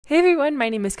Hey everyone, my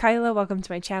name is Kyla. Welcome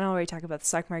to my channel where I talk about the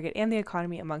stock market and the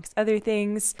economy amongst other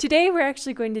things. Today we're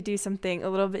actually going to do something a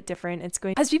little bit different.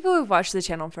 As people who've watched the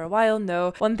channel for a while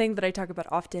know, one thing that I talk about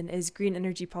often is green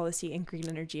energy policy and green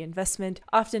energy investment,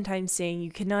 oftentimes saying you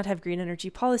cannot have green energy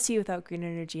policy without green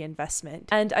energy investment.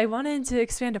 And I wanted to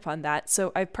expand upon that,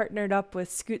 so I partnered up with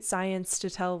Scoot Science to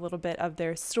tell a little bit of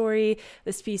their story.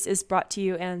 This piece is brought to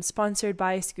you and sponsored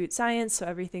by Scoot Science, so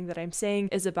everything that I'm saying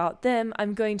is about them.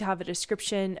 I'm going to have a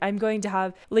description. I'm going to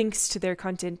have links to their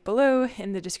content below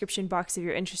in the description box if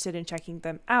you're interested in checking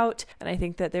them out. And I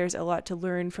think that there's a lot to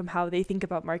learn from how they think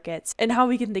about markets and how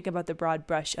we can think about the broad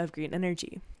brush of green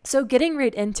energy. So getting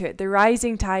right into it, the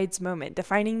rising tides moment,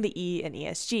 defining the E in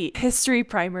ESG. History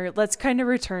primer, let's kind of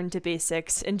return to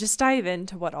basics and just dive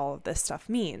into what all of this stuff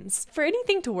means. For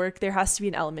anything to work, there has to be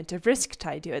an element of risk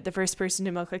tied to it. The first person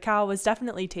to milk a cow was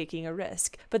definitely taking a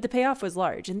risk, but the payoff was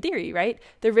large in theory, right?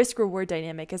 The risk-reward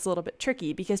dynamic is a little bit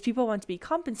tricky because people want to be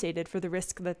compensated for the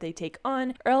risk that they take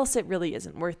on, or else it really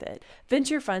isn't worth it.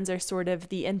 Venture funds are sort of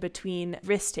the in-between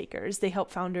risk takers. They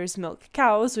help founders milk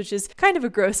cows, which is kind of a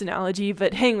gross analogy,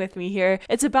 but hang with me here.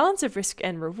 It's a balance of risk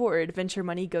and reward. Venture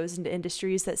money goes into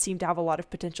industries that seem to have a lot of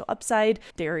potential upside,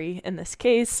 dairy in this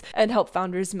case, and help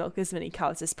founders milk as many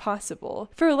cows as possible.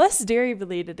 For a less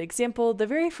dairy-related example, the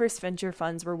very first venture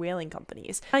funds were whaling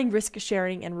companies, tying risk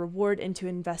sharing and reward into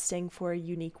investing for a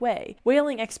unique way.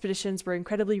 Whaling expeditions were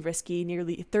incredibly risky.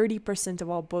 Nearly 30% of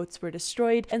all boats were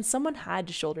destroyed, and someone had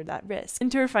to shoulder that risk.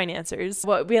 Enter financiers.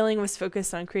 What whaling was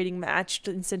focused on creating matched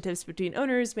incentives between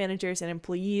owners, managers, and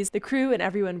employees. The crew and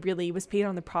everyone really was paid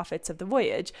on the profits of the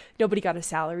voyage. Nobody got a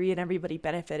salary, and everybody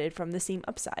benefited from the same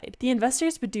upside. The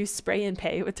investors would do spray and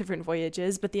pay with different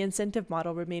voyages, but the incentive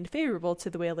model remained favorable to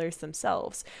the whalers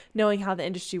themselves. Knowing how the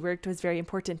industry worked was very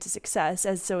important to success,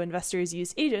 as so investors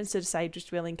used agents to decide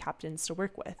which whaling captains to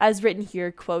work with. As written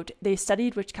here, quote, they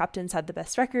studied which captains had the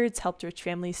best records, helped rich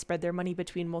families spread their money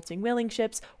between molting whaling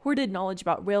ships, hoarded knowledge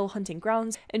about whale hunting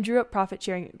grounds, and drew up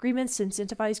profit-sharing agreements to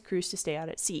incentivize crews to stay out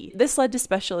at sea. This led to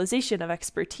specialization of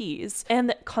expertise and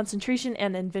the concentration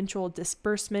and eventual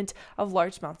disbursement of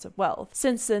large amounts of wealth.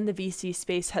 Since then, the VC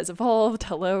space has evolved,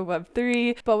 hello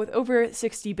Web3, but with over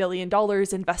 $60 billion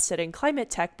invested in climate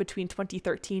tech between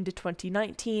 2013 to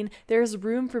 2019, there is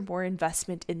room for more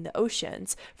investment in the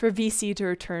oceans, for VC to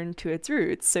return to its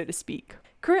roots, so to speak.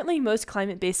 Currently, most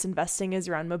climate-based investing is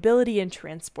around mobility and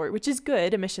transport, which is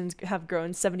good. Emissions have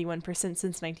grown 71% since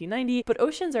 1990, but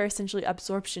oceans are essentially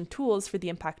absorption tools for the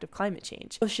impact of climate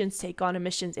change. Oceans take on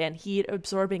emissions and heat,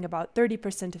 absorbing about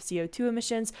 30% of CO2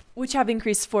 emissions, which have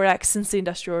increased 4x since the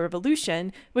Industrial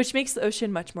Revolution, which makes the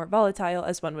ocean much more volatile,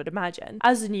 as one would imagine.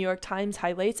 As the New York Times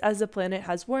highlights, as the planet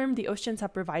has warmed, the oceans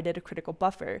have provided a critical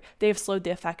buffer. They have slowed the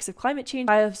effects of climate change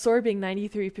by absorbing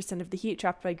 93% of the heat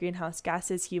trapped by greenhouse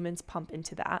gases humans pump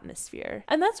into the atmosphere.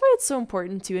 And that's why it's so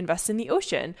important to invest in the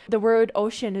ocean. The word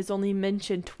ocean is only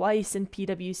mentioned twice in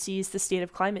PwC's The State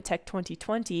of Climate Tech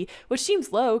 2020, which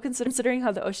seems low considering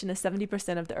how the ocean is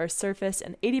 70% of the Earth's surface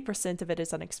and 80% of it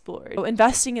is unexplored. So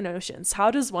investing in oceans.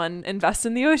 How does one invest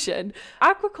in the ocean?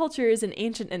 Aquaculture is an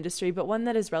ancient industry, but one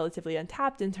that is relatively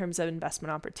untapped in terms of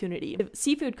investment opportunity.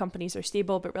 Seafood companies are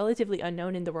stable, but relatively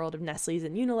unknown in the world of Nestle's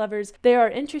and Unilevers. They are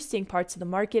interesting parts of the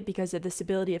market because of the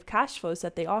stability of cash flows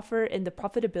that they offer and the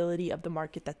profitability of the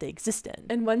market that they exist in.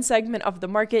 And one segment of the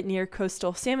market near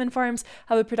coastal salmon farms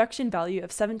have a production value of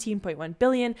 $17.1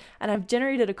 billion and have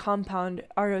generated a compound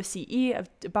ROCE of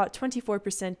about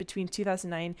 24% between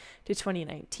 2009 to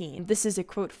 2019. This is a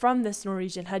quote from this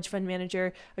Norwegian hedge fund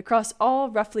manager. Across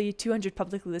all roughly 200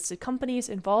 publicly listed companies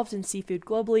involved in seafood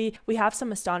globally, we have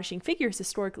some astonishing figures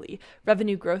historically.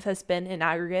 Revenue growth has been in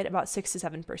aggregate about 6 to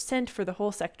 7% for the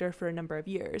whole sector for a number of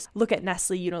years. Look at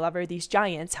Nestle, Unilever, these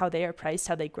giants, how they are priced,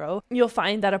 how they grow. You'll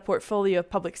find that a portfolio of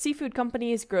public seafood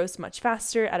companies grows much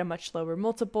faster at a much lower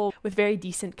multiple with very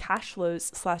decent cash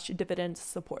flows / dividend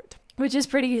support, which is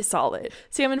pretty solid.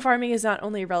 Salmon farming is not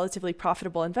only a relatively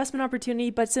profitable investment opportunity,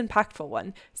 but it's an impactful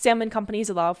one. Salmon companies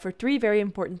allow for 3 very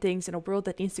important things in a world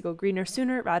that needs to go greener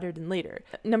sooner rather than later.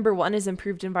 Number 1 is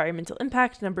improved environmental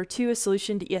impact, number 2 is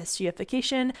solution to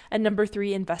ESGification, and number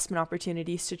 3, investment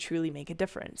opportunities to truly make a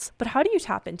difference. But how do you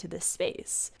tap into this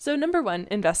space? So number 1,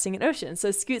 investing in oceans.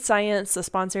 So Scoot Science, the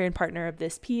sponsor and partner of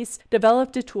this piece,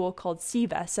 developed a tool called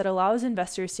CVEST that allows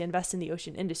investors to invest in the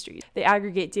ocean industry. They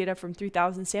aggregate data from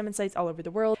 3,000 salmon sites sites all over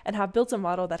the world and have built a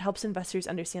model that helps investors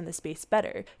understand the space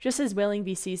better. Just as whaling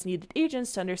VCs needed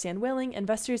agents to understand whaling,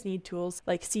 investors need tools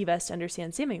like CVest to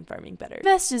understand salmon farming better.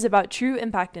 CVest is about true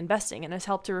impact investing and has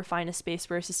helped to refine a space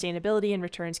where sustainability and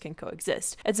returns can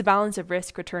coexist. It's a balance of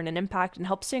risk, return, and impact and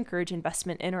helps to encourage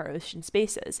investment in our ocean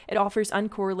spaces. It offers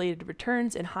uncorrelated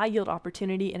returns and high yield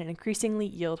opportunity in an increasingly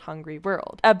yield-hungry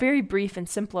world. A very brief and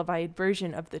simplified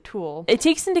version of the tool. It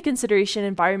takes into consideration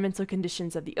environmental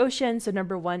conditions of the ocean, so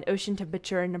number 1, ocean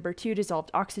temperature, and number 2,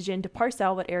 dissolved oxygen, to parse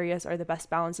out what areas are the best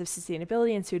balance of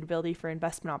sustainability and suitability for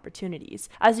investment opportunities.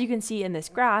 As you can see in this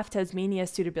graph,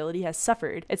 Tasmania's suitability has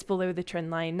suffered. It's below the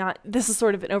trend line. This is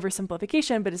sort of an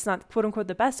oversimplification, but it's not quote-unquote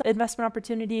the best investment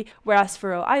opportunity, whereas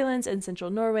Faroe Islands and central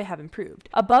Norway have improved.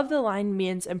 Above the line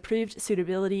means improved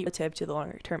suitability relative to the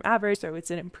longer-term average, so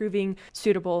it's an improving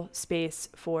suitable space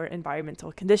for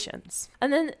environmental conditions.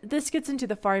 And then this gets into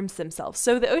the farms themselves.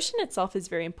 So the ocean itself is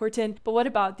very important, but what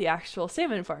about the actual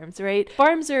salmon farms, right?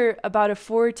 Farms are about a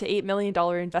 $4 to $8 million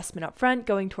investment up front,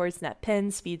 going towards net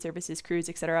pens, feed services, crews,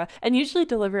 etc., and usually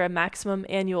deliver a maximum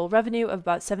annual revenue of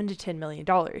about $7 to $10 million.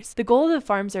 The goal of the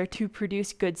farms are to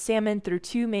produce good salmon through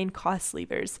 2 main cost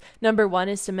levers. Number 1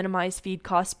 is to minimize feed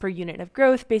costs per unit of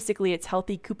growth. Basically, it's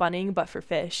healthy couponing, but for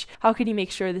fish. How can you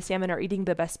make sure the salmon are eating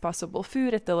the best possible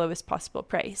food at the lowest possible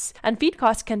price? And feed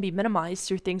costs can be minimized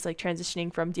through things like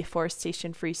transitioning from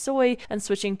deforestation-free soy and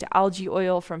switching to algae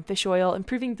oil from fish oil,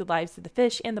 improving the lives of the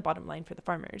fish and the bottom line for the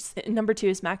farmers. Number 2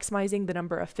 is maximizing the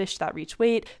number of fish that reach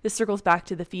weight. This circles back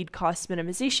to the feed cost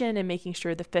minimization and making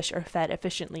sure the fish are fed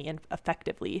efficiently and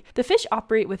effectively. The fish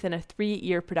operate within a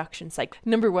 3-year production cycle.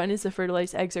 Number 1 is the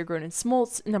fertilized eggs are grown in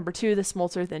smolts. Number 2, the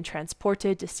smolts are then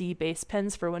transported to sea-based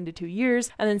pens for 1 to 2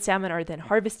 years, and then salmon are then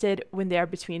harvested when they are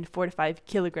between 4 to 5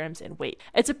 kilograms in weight.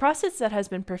 It's a process that has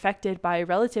been perfected by a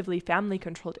relatively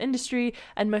family-controlled industry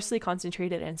and mostly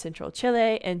concentrated in central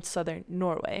Chile and southern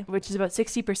Norway, which is about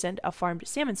 60% of farmed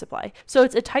salmon supply. So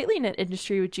it's a tightly knit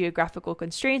industry with geographical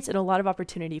constraints and a lot of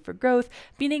opportunity for growth,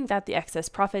 meaning that the excess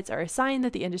profits are a sign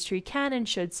that the industry can and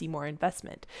should see more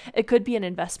investment. It could be an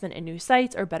investment in new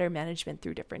sites or better management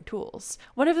through different tools.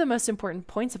 One of the most important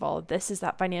points of all of this is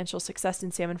that financial success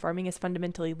in salmon farming is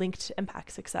fundamentally linked to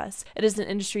impact success. It is an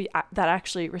industry that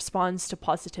actually responds to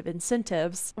positive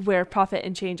incentives where profit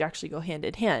and change actually go hand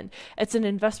in hand. It's an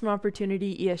investment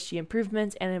opportunity, ESG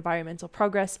improvements, and environmental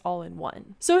progress all in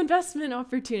one. So investment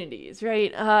opportunities,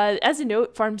 right? As a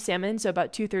note, farmed salmon, so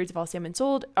about 2/3 of all salmon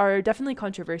sold, are definitely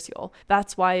controversial.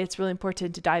 That's why it's really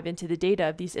important to dive into the data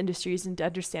of these industries and to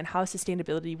understand how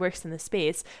sustainability works in the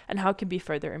space and how it can be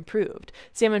further improved.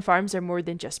 Salmon farms are more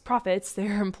than just profits.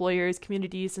 They're employers,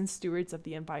 communities, and stewards of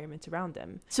the environment around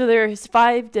them. So there's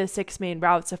 5 to 6 main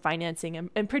routes of financing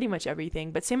and pretty much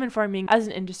everything, but salmon farming as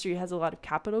an industry has a lot of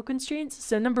capital constraints.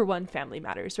 So number 1, family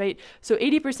matters, right? So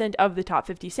 80% of the top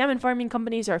 50 salmon farming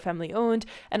companies are family owned,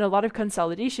 and a lot of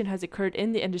consolidation has occurred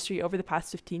in the industry over the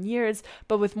past 15 years,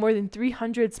 but with more than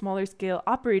 300 smaller scale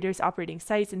operators operating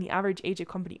sites and the average age of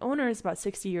company owner is about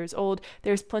 60 years old,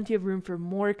 there's plenty of room for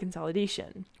more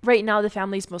consolidation. Right now, the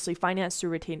families mostly finance through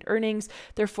retained earnings.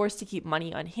 They're forced to keep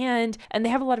money on hand, and they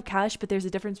have a lot of cash, but there's a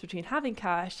difference between having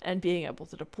cash and being able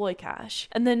to deploy cash.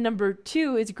 And then number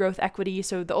 2 is growth equity.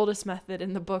 So the oldest method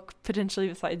in the book, potentially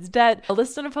besides debt, a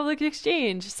list on a public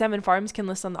exchange. Salmon farms can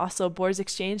list on the Oslo Boars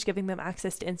Exchange, giving them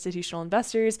access to institutional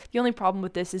investors. The only problem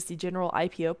with this is the general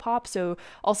IPO pop. So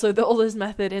also the oldest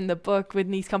method in the book,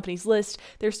 when these companies list,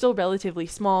 they're still relatively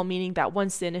small, meaning that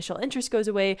once the initial interest goes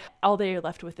away, all they are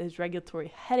left with is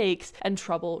regulatory headaches and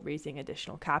trouble raising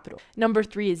additional capital. Number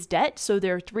 3 is debt. So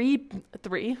there are three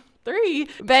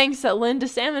banks that lend to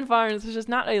salmon farms, which is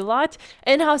not a lot.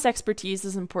 In-house expertise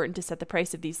is important to set the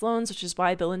price of these loans, which is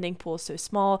why the lending pool is so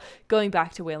small, going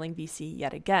back to whaling VC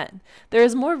yet again. There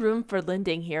is more room for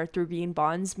lending here through green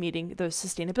bonds meeting those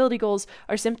sustainability goals,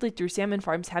 or simply through salmon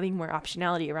farms having more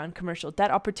optionality around commercial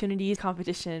debt opportunities.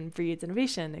 Competition breeds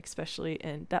innovation, especially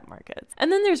in debt markets.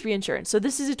 And then there's reinsurance. So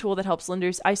this is a tool that helps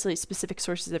lenders isolate specific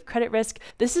sources of credit risk.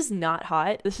 This is not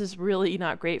hot. This is really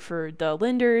not great for the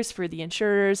lenders, for the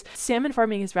insurers. Salmon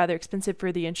farming is rather expensive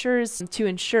for the insurers to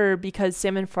insure because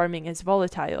salmon farming is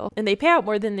volatile, and they pay out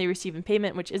more than they receive in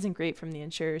payment, which isn't great from the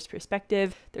insurer's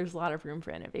perspective. There's a lot of room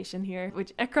for innovation here,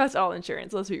 which across all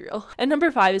insurance, let's be real. And number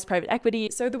 5 is private equity.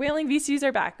 So the whaling VCs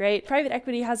are back, right? Private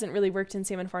equity hasn't really worked in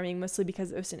salmon farming, mostly because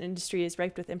the ocean industry is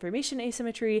ripe with information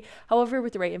asymmetry. However,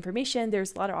 with the right information,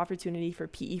 there's a lot of opportunity for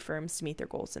PE firms to meet their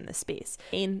goals in this space.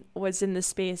 Bain was in this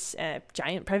space, a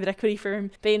giant private equity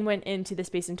firm. Bain went into the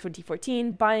space in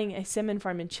 2014, buying buying a salmon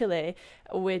farm in Chile,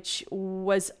 which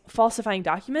was falsifying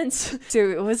documents. So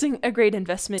it wasn't a great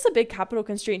investment. It's a big capital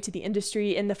constraint to the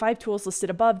industry, and the 5 tools listed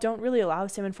above don't really allow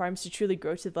salmon farms to truly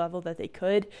grow to the level that they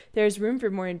could. There's room for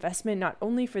more investment, not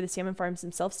only for the salmon farms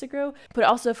themselves to grow, but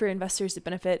also for investors to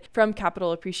benefit from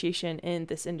capital appreciation in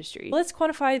this industry. Let's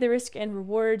quantify the risk and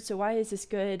reward. So why is this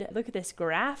good? Look at this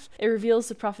graph. It reveals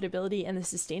the profitability and the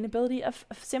sustainability of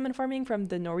salmon farming from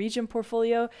the Norwegian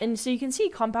portfolio. And so you can see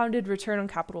compounded return on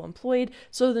capital employed.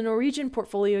 So the Norwegian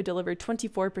portfolio delivered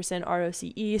 24%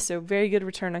 ROCE, so very good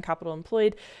return on capital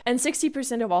employed. And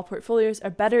 60% of all portfolios are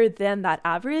better than that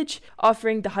average,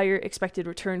 offering the higher expected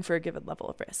return for a given level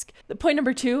of risk. The point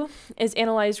number 2 is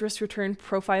analyze risk return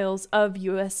profiles of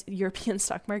US European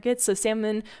stock markets. So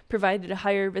salmon provided a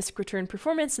higher risk return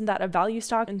performance than that of value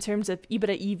stock in terms of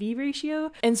EBITDA EV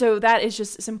ratio. And so that is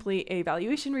just simply a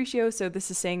valuation ratio. So this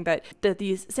is saying that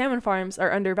these salmon farms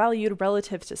are undervalued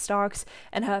relative to stocks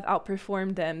and have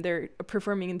outperformed them. They're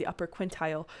performing in the upper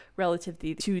quintile relative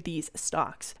to these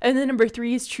stocks. And then number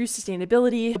 3 is true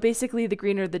sustainability. Basically, the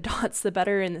greener the dots, the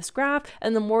better in this graph,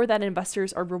 and the more that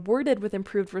investors are rewarded with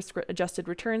improved risk-adjusted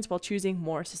returns while choosing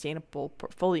more sustainable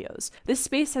portfolios. This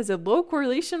space has a low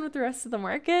correlation with the rest of the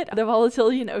market. The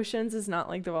volatility in oceans is not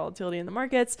like the volatility in the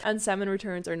markets, and salmon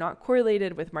returns are not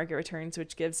correlated with market returns,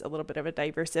 which gives a little bit of a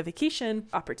diversification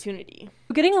opportunity.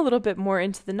 Getting a little bit more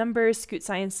into the numbers, Scoot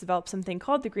Science developed something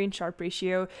called the Green Sharp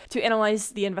Ratio to analyze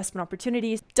the investment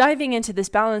opportunities, diving into this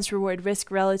balance reward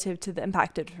risk relative to the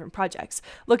impact of different projects.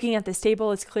 Looking at this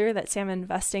table, it's clear that salmon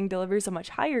investing delivers a much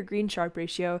higher Green Sharp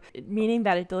Ratio, meaning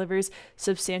that it delivers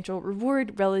substantial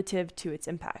reward relative to its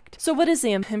impact. So what is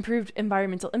the improved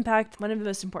environmental impact? One of the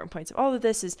most important points of all of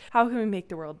this is how can we make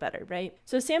the world better, right?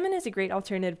 So salmon is a great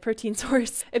alternative protein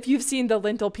source. If you've seen the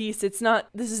lentil piece, this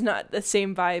is not the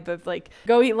same vibe of like,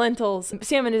 go eat lentils.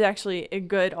 Salmon is actually a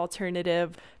good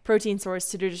alternative protein source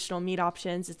to traditional meat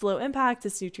options. It's low impact,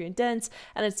 it's nutrient dense,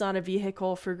 and it's not a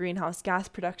vehicle for greenhouse gas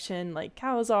production like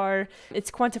cows are. It's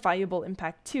quantifiable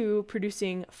impact too,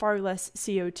 producing far less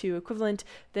CO2 equivalent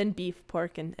than beef,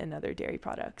 pork, and other dairy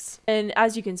products. And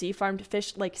as you can see, farmed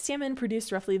fish like salmon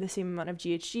produce roughly the same amount of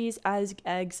GHGs as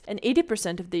eggs and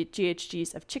 80% of the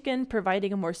GHGs of chicken,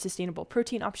 providing a more sustainable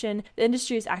protein option. The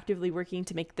industry is actively working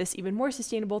to make this even more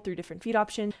sustainable through different feed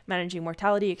options, managing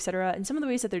mortality, etc. And some of the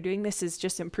ways that they're doing this is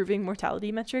just improving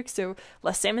mortality metrics, so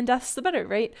less salmon deaths the better,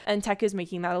 right? And tech is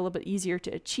making that a little bit easier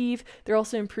to achieve. They're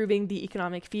also improving the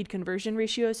economic feed conversion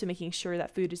ratio, so making sure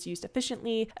that food is used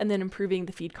efficiently, and then improving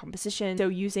the feed composition, so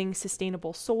using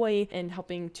sustainable soy and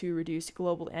helping to reduce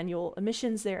global annual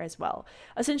emissions there as well.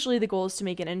 Essentially, the goal is to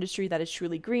make an industry that is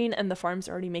truly green, and the farms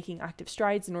are already making active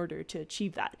strides in order to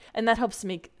achieve that. And that helps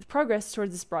make progress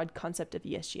towards this broad concept of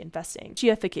ESG investing.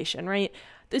 ESGification, right?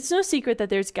 It's no secret that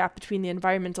there's a gap between the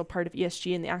environmental part of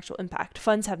ESG and the actual impact.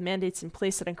 Funds have mandates in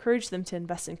place that encourage them to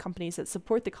invest in companies that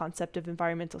support the concept of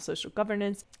environmental social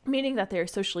governance, meaning that they are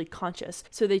socially conscious,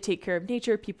 so they take care of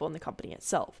nature, people, and the company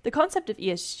itself. The concept of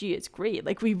ESG is great.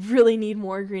 Like, we really need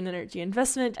more green energy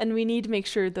investment, and we need to make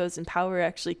sure those in power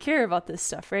actually care about this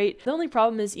stuff, right? The only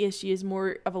problem is ESG is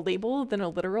more of a label than a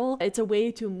literal. It's a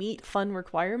way to meet fund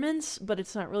requirements, but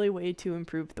it's not really a way to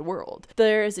improve the world.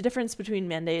 There is a difference between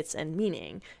mandates and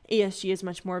meaning. ESG is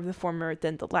much more of the former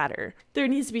than the latter. There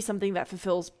needs to be something that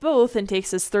fulfills both and takes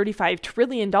this $35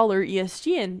 trillion ESG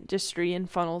industry and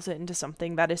funnels it into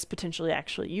something that is potentially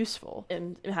actually useful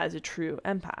and has a true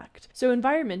impact. So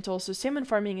environmental, so salmon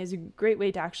farming is a great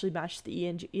way to actually match the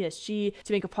ESG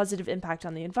to make a positive impact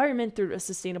on the environment through a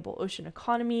sustainable ocean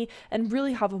economy and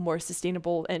really have a more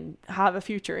sustainable and have a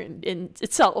future in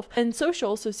itself. And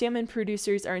social, so salmon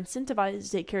producers are incentivized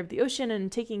to take care of the ocean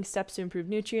and taking steps to improve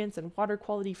nutrients and water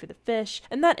quality for the fish,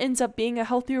 and that ends up being a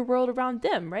healthier world around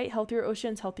them, right? Healthier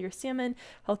oceans, healthier salmon,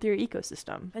 healthier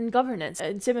ecosystem. And governance.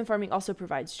 And salmon farming also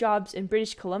provides jobs. In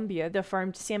British Columbia, the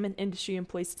farmed salmon industry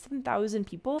employs 7,000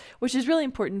 people, which is really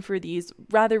important for these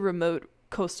rather remote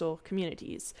coastal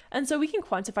communities. And so we can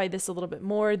quantify this a little bit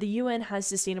more. The UN has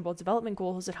sustainable development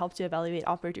goals that help to evaluate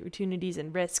opportunities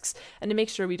and risks and to make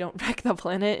sure we don't wreck the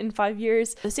planet in 5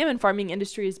 years. The salmon farming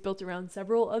industry is built around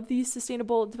several of these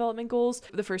sustainable development goals.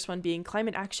 The first one being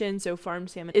climate action. So farmed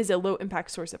salmon is a low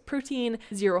impact source of protein,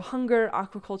 zero hunger.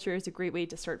 Aquaculture is a great way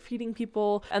to start feeding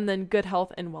people, and then good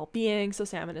health and well-being. So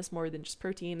salmon is more than just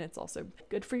protein. It's also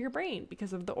good for your brain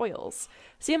because of the oils.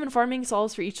 Salmon farming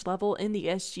solves for each level in the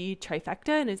ESG trifecta.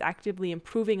 trifecta and is actively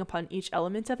improving upon each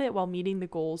element of it while meeting the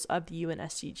goals of the UN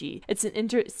SDG. It's an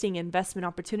interesting investment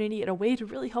opportunity and a way to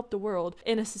really help the world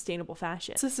in a sustainable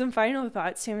fashion. So some final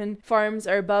thoughts: salmon farms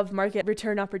are above market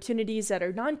return opportunities that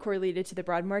are non-correlated to the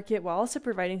broad market while also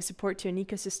providing support to an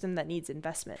ecosystem that needs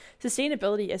investment.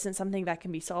 Sustainability isn't something that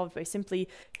can be solved by simply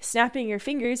snapping your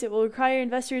fingers. It will require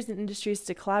investors and industries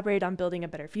to collaborate on building a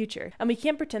better future. And we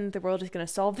can't pretend that the world is going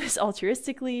to solve this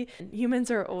altruistically.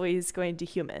 Humans are always going to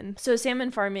human. So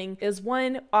salmon farming is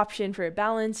one option for a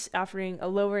balance, offering a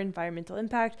lower environmental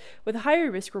impact with a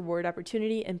higher risk reward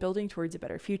opportunity and building towards a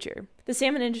better future. The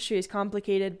salmon industry is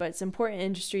complicated, but it's an important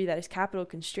industry that is capital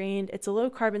constrained. It's a low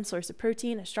carbon source of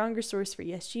protein, a stronger source for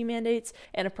ESG mandates,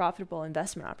 and a profitable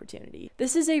investment opportunity.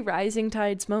 This is a rising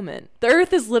tides moment. The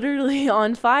earth is literally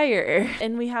on fire,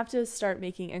 and we have to start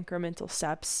making incremental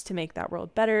steps to make that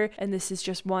world better. And this is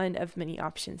just one of many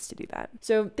options to do that.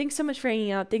 So thanks so much for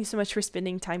hanging out. Thanks so much for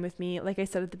spending time with me. Like I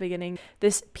said at the beginning,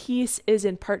 this piece is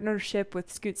in partnership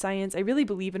with Scoot Science. I really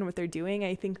believe in what they're doing.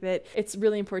 I think that it's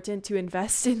really important to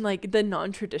invest in like the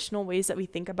non-traditional ways that we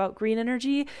think about green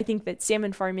energy. I think that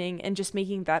salmon farming and just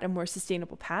making that a more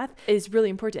sustainable path is really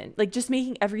important. Like just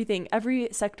making everything, every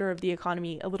sector of the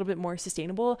economy a little bit more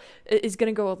sustainable is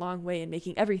going to go a long way in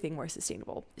making everything more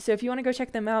sustainable. So if you want to go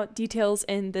check them out, details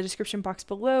in the description box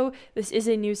below. This is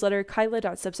a newsletter,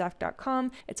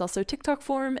 kyla.substack.com. It's also TikTok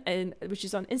form, and which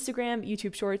is on Instagram,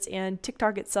 YouTube Shorts, and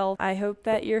TikTok itself. I hope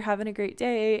that you're having a great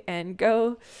day, and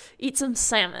go eat some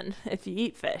salmon if you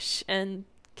eat fish, and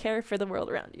care for the world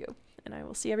around you. And I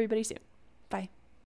will see everybody soon. Bye.